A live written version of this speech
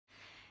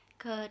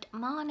Good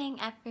morning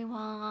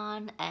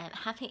everyone,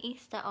 happy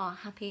Easter or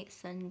happy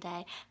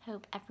Sunday.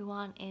 Hope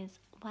everyone is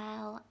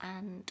well,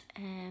 and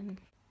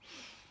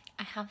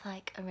I have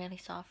like a really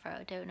sore throat.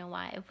 I don't know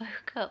why. I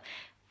woke up,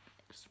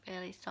 it was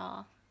really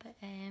sore, but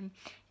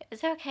it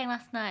was okay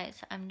last night,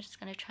 so I'm just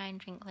going to try and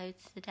drink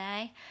loads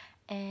today.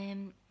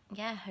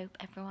 Yeah, hope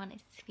everyone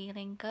is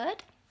feeling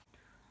good.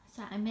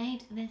 So I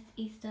made this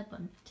Easter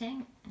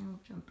bunting. I'll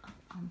jump up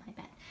on my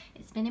bed.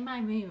 It's been in my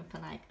room for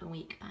like a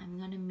week, but I'm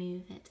going to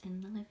move it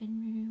in the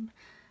living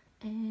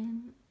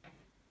room.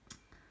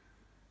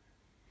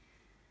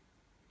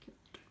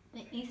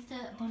 The Easter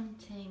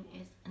bunting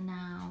is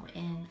now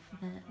in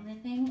the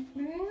living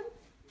room.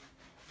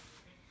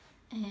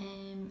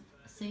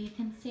 So you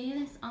can see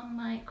this on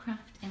my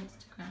craft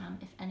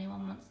Instagram. If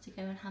anyone wants to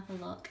go and have a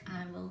look,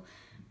 I will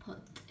put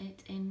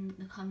it in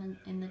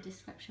the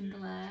description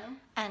below.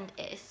 And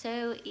it is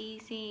so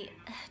easy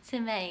to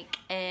make.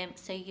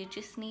 So you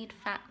just need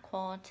fat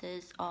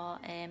quarters or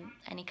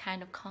any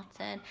kind of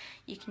cotton.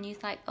 You can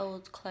use like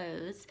old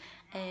clothes,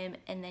 and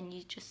then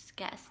you just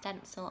get a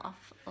stencil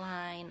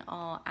offline,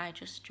 or I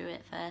just drew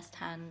it first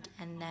hand,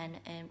 and then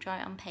draw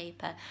it on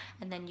paper,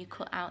 and then you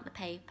cut out the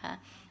paper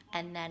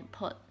and then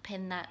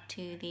pin that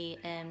to the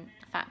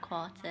fat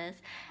quarters,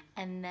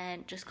 and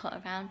then just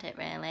cut around it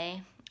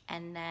really.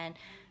 And then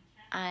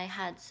I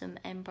had some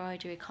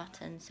embroidery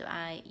cotton, so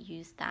I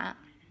used that,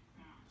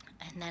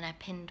 and then I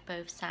pinned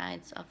both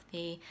sides of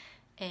the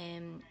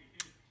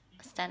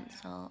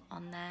stencil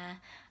on there,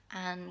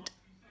 and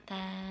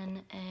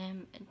then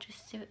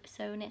just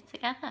sewn it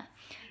together.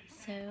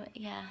 So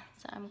yeah,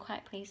 so I'm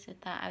quite pleased with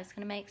that. I was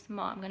going to make some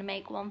more. I'm going to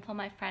make one for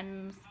my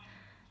friend's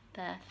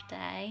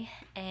birthday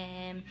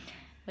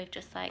with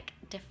just like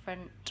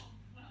different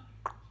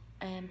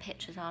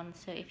pictures on.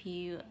 So if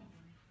you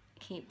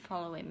keep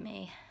following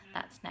me,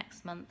 that's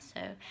next month,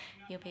 so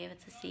you'll be able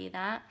to see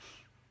that.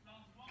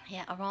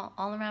 Yeah,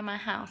 all around my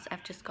house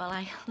I've just got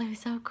like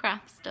loads of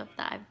craft stuff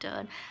that I've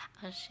done.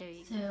 I'll show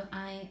you. So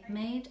I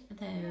made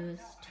those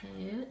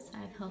two, so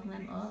I've hung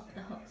them up,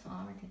 the hooks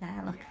are already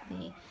there, look at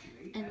me.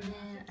 And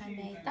then I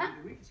made that,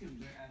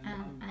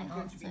 and I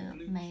also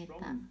made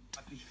that.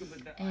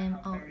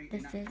 Oh,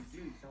 this is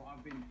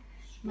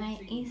my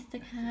Easter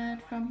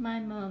card from my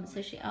mum.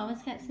 So she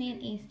always gets me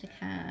an Easter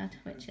card,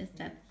 which is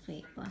dead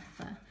sweet, bless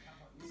her.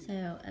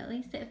 So at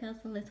least it feels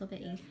a little bit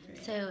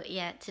Easter. So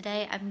yeah,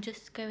 today I'm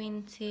just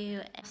going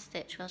to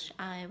stitch, which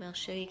I will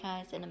show you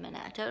guys in a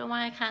minute. I don't know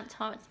why I can't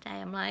talk today.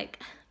 I'm like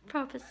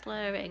proper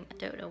slurring. I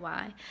don't know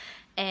why.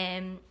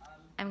 I'm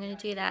going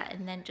to do that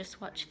and then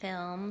just watch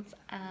films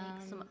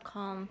and some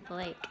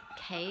cornflake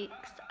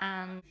cakes.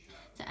 And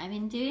so I've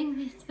been doing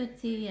this for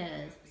 2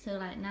 years. So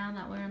like now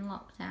that we're in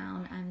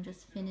lockdown, I'm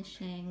just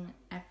finishing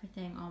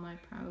everything, all my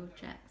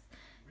projects.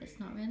 It's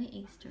not really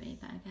Eastery,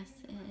 but I guess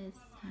it is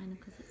kind of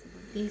because it's a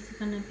bunch. These are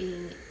going to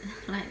be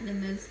like the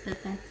most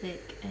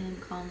pathetic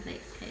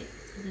cornflakes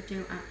cakes, because I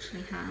don't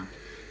actually have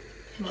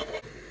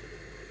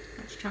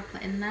much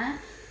chocolate in there.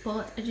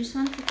 But I just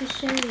wanted to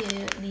show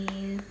you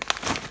these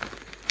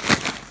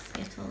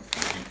Skittles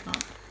that I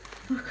got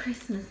for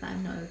Christmas that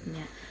I've not opened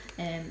yet.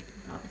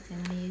 Obviously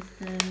I'm going to use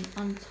them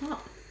on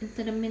top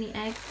instead of mini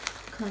eggs,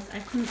 because I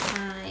couldn't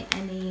buy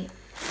any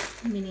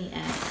mini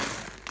eggs.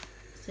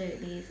 So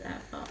these are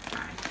for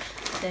fries.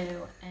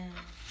 So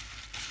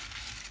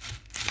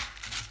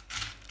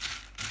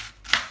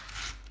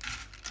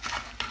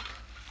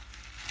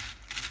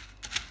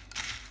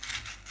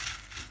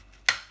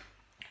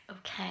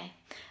okay,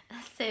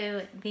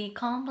 so the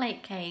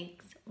cornflake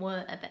cakes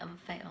were a bit of a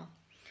fail.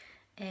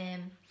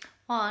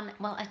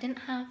 Well, I didn't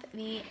have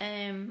the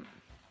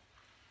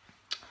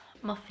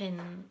muffin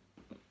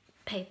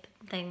paper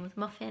things,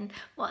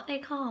 what are they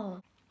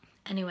called?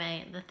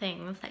 Anyway, the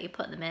things that you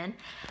put them in,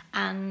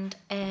 and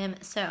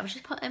so I was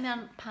just putting them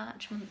on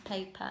parchment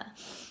paper,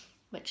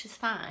 which is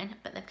fine,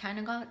 but they've kind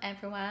of gone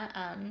everywhere.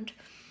 And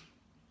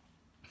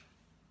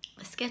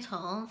the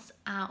Skittles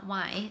are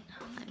white.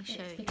 Let me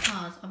show you.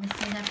 Because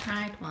obviously they're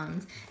Pride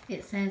ones.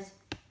 It says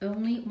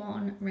only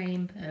one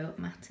rainbow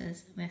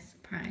matters this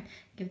Pride.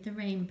 Give the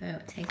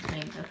rainbow, taste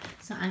rainbow.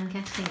 So I'm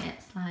guessing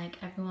it's like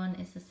everyone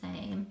is the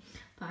same,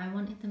 but I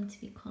wanted them to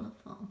be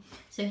colourful.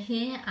 So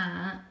here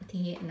are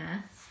the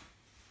nests.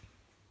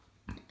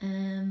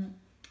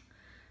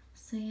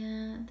 So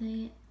yeah,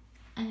 the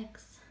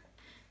eggs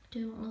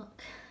don't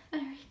look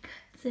very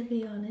good, to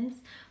be honest,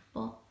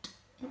 but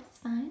it's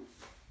fine.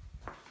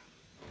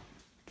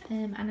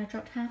 And I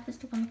dropped half the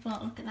stuff on the floor.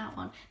 Look at that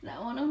one.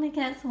 That one only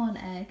gets one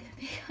egg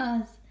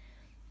because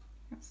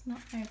that's not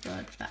very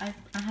good. But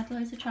I had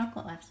loads of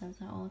chocolate left, so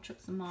I'll chuck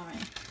some more in,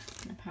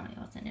 and apparently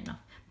it wasn't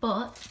enough.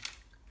 But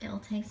it'll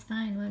taste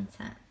fine, won't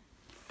it?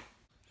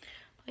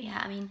 But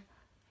yeah, I mean,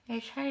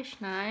 it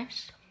tastes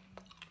nice.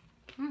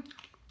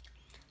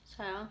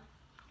 So,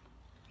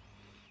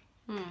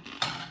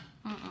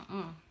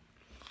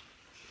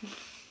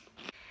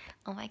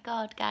 oh my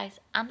god, guys,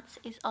 Ants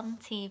is on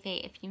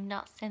TV. If you've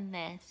not seen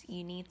this,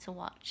 you need to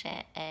watch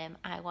it.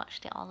 I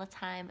watched it all the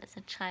time as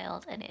a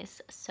child, and it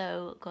is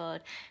so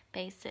good.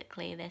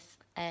 Basically, this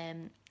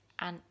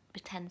and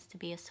pretends to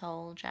be a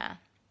soldier.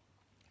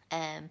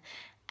 And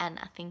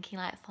I think he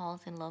like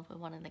falls in love with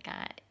one of the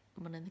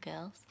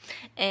girls.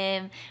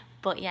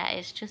 But yeah,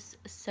 it's just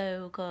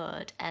so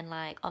good. And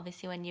like,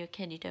 obviously when you're a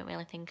kid you don't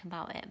really think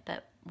about it,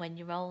 but when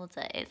you're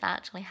older, it's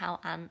actually how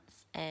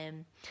ants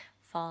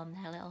form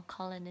their little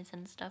colonies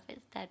and stuff.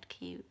 It's dead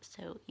cute,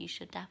 so you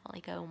should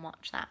definitely go and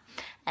watch that.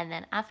 And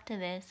then after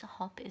this,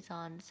 Hop is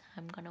on, so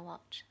I'm gonna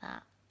watch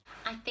that.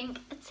 I think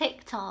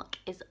TikTok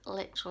is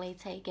literally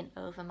taking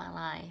over my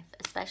life,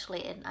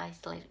 especially in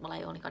isolation. Well,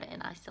 I only got it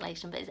in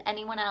isolation, but is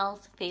anyone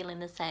else feeling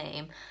the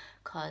same?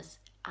 Because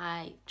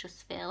I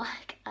just feel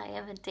like I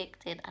am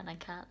addicted and I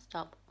can't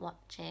stop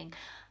watching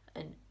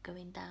and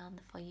going down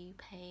the For You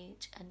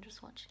page and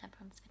just watching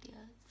everyone's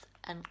videos.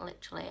 And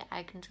literally,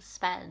 I can just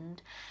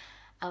spend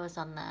hours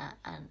on there,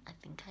 and I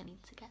think I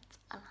need to get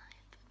alive.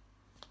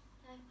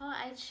 I thought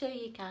I'd show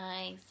you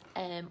guys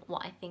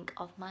what I think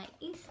of my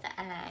Easter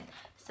egg.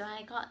 So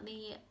I got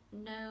the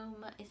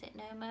Nomo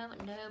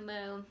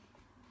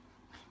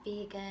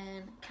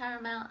vegan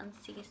caramel and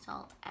sea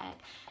salt egg.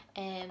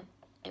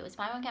 It was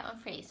buy one get one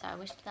free, so I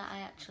wished that I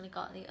actually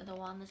got the other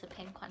one. There's a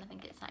pink one, I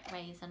think it's like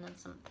raisin and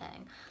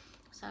something.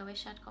 So I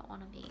wish I'd got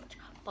one of each,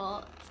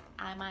 but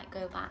I might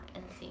go back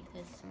and see if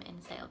there's some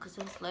in sale, because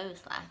there's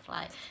loads left.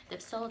 Like,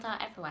 they've sold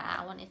out everywhere.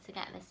 I wanted to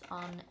get this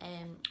on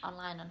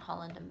online on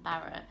Holland &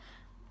 Barrett,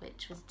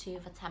 which was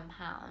 2 for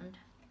 £10,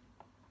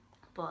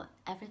 but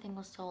everything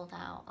was sold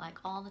out. Like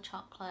all the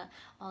chocolate,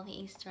 all the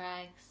Easter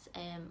eggs,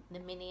 the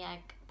mini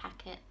egg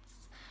packets.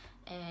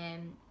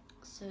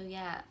 So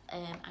yeah,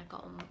 I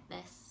got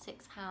this £6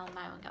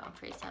 buy one get one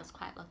free, so I was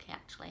quite lucky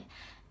actually.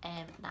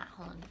 That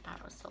Holland &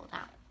 Barrett was sold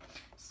out.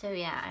 So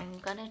yeah, I'm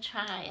gonna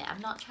try it. I've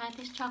not tried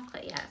this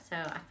chocolate yet, so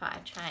I thought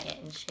I'd try it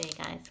and show you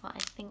guys what I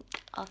think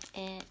of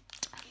it.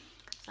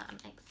 So I'm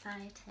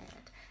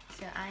excited.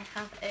 So I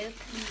have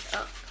opened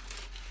up,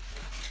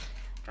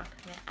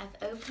 I've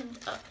opened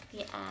up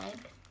the egg,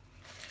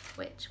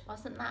 which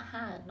wasn't that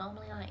hard.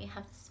 Normally like you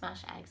have to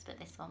smash eggs, but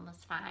this one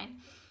was fine.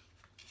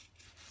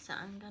 So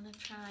I'm gonna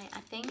try.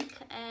 I think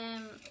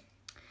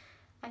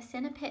I've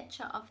seen a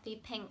picture of the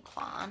pink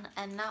one,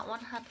 and that one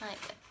had like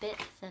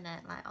bits in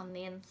it, like on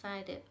the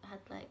inside it had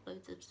like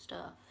loads of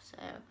stuff, so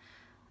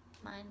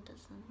mine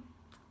doesn't.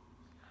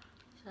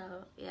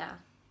 So yeah.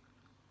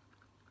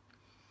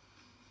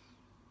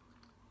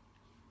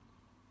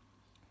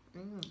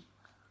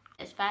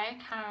 It's very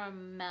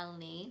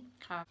caramelly.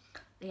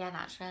 Yeah,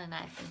 that's really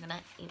nice. I'm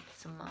gonna eat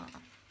some more.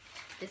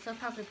 This will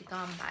probably be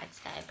gone by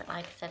today, but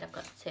like I said, I've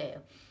got 2.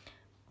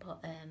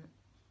 But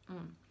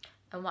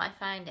and what I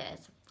find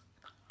is,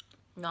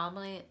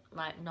 normally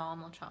like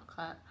normal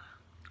chocolate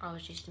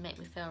always used to make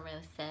me feel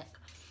really sick,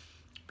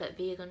 but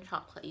vegan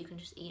chocolate you can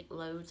just eat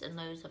loads and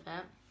loads of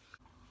it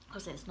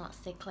because it's not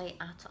sickly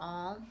at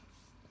all,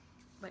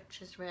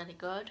 which is really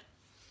good.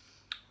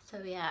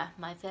 So yeah,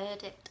 my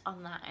verdict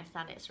on that is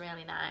that it's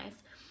really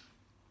nice.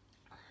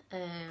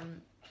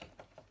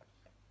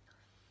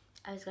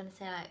 I was going to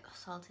say like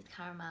salted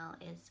caramel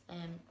is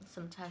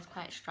sometimes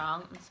quite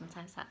strong and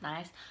sometimes that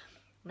nice.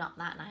 Not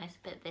that nice,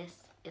 but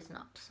this is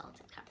not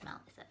salted caramel,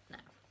 is it? No.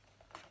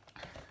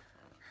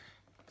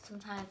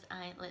 Sometimes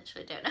I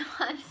literally don't know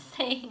what I'm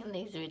saying in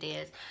these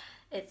videos.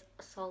 It's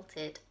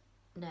salted.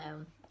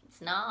 No,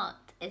 it's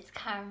not. It's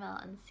caramel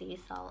and sea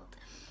salt.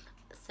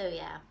 So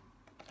yeah,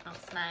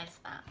 that's nice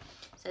that.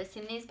 So I've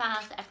seen these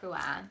bars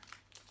everywhere,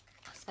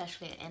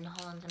 especially in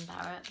Holland &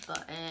 Barrett,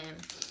 but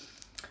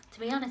to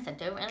be honest, I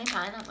don't really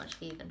buy that much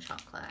vegan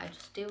chocolate. I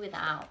just do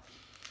without.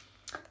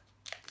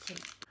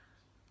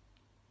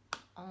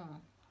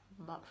 Oh,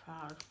 that's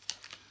hard.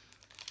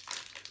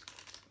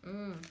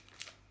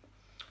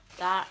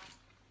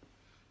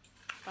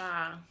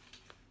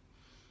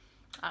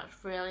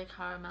 That's really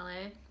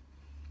caramelly.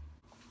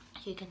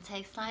 You can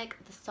taste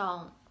like the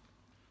salt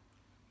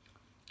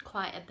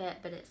quite a bit,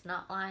 but it's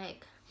not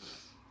like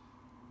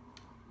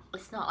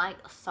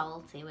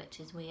salty, which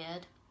is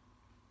weird.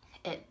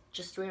 It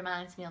just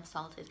reminds me of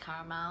salted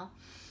caramel.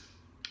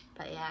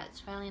 But yeah,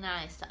 it's really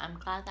nice. So I'm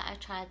glad that I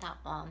tried that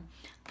one,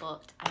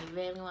 but I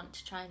really want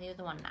to try the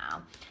other one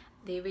now.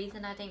 The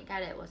reason I didn't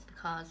get it was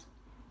because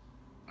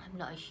I'm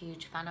not a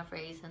huge fan of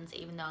raisins,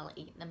 even though I'll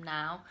eat them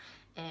now.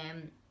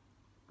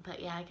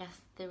 But yeah, I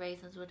guess the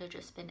raisins would have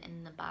just been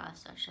in the bar,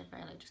 so I should have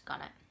really just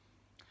got it.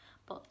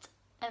 But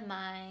never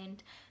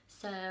mind.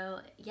 So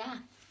yeah,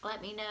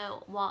 let me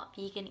know what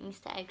vegan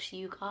Easter eggs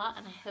you got,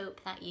 and I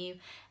hope that you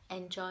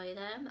enjoy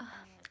them.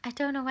 I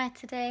don't know where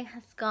today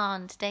has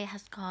gone. Today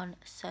has gone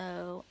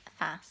so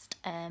fast.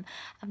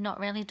 I've not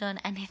really done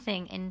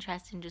anything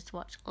interesting, just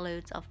watched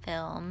loads of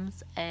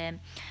films.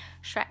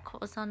 Shrek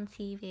was on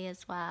TV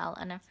as well,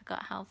 and I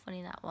forgot how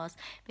funny that was,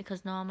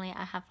 because normally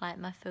I have like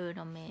my phone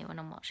on me when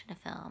I'm watching a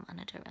film and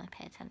I don't really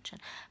pay attention,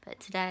 but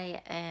today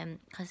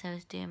because I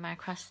was doing my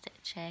cross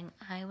stitching,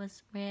 I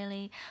was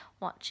really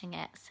watching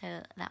it,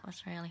 so that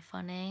was really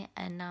funny.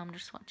 And now I'm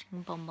just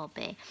watching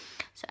Bumblebee.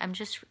 So I'm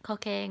just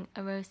cooking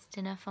a roast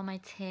dinner for my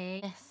tea.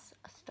 This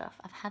stuff,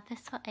 I've had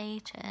this for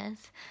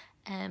ages,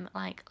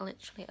 like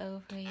literally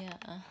over a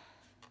year.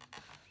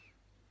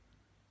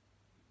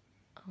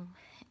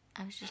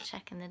 I was just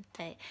checking the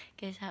date.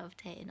 It goes out of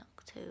date in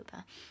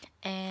October.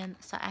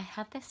 So I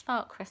had this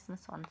for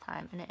Christmas one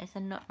time, and it is a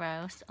nut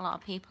roast. A lot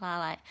of people are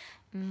like,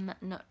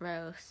 nut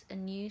roast,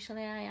 and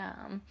usually I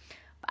am.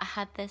 But I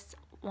had this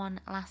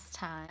one last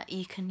time.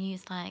 You can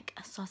use like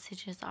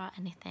sausages or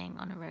anything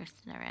on a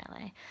roast dinner,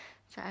 really.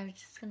 So I was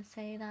just gonna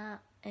say that.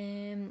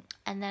 And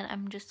then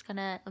I'm just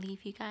gonna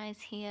leave you guys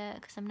here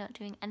because I'm not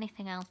doing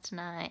anything else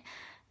tonight.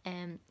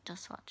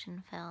 Just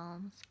watching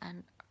films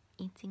and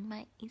eating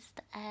my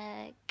Easter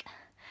egg.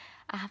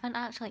 I haven't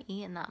actually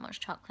eaten that much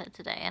chocolate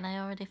today, and I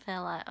already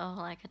feel like, oh,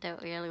 like I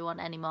don't really want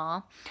any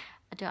more.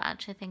 I don't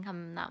actually think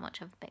I'm that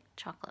much of a big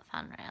chocolate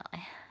fan,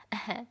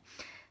 really.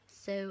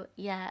 So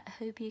yeah,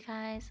 hope you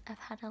guys have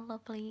had a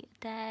lovely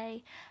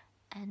day,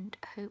 and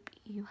hope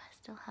you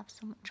still have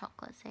some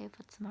chocolate saved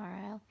for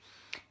tomorrow.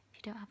 If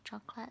you don't have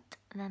chocolate,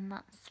 then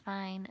that's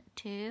fine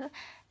too.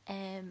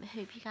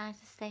 Hope you guys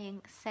are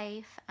staying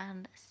safe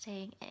and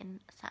staying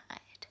inside.